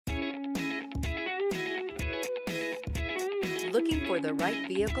Looking for the right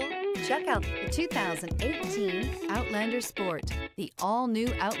vehicle? Check out the 2018 Outlander Sport. The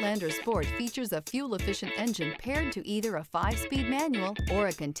all-new Outlander Sport features a fuel-efficient engine paired to either a 5-speed manual or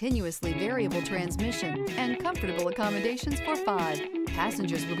a continuously variable transmission, and comfortable accommodations for 5.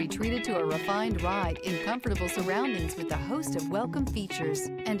 Passengers will be treated to a refined ride in comfortable surroundings with a host of welcome features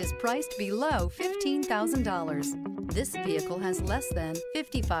and is priced below $15,000. This vehicle has less than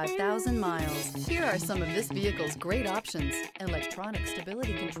 55,000 miles. Here are some of this vehicle's great options: electronic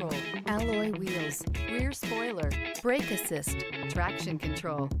stability control, alloy wheels, rear spoiler, brake assist, traction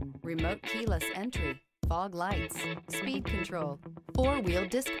control, remote keyless entry, fog lights, speed control, 4-wheel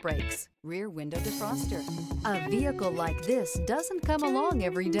disc brakes, rear window defroster. A vehicle like this doesn't come along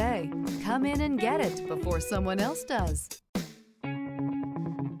every day. Come in and get it before someone else does.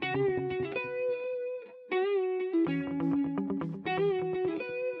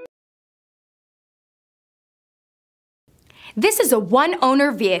 This is a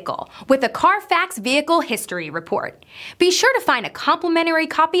one-owner vehicle with a Carfax Vehicle History Report. Be sure to find a complimentary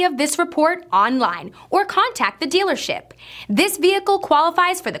copy of this report online or contact the dealership. This vehicle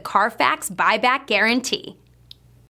qualifies for the Carfax Buyback Guarantee.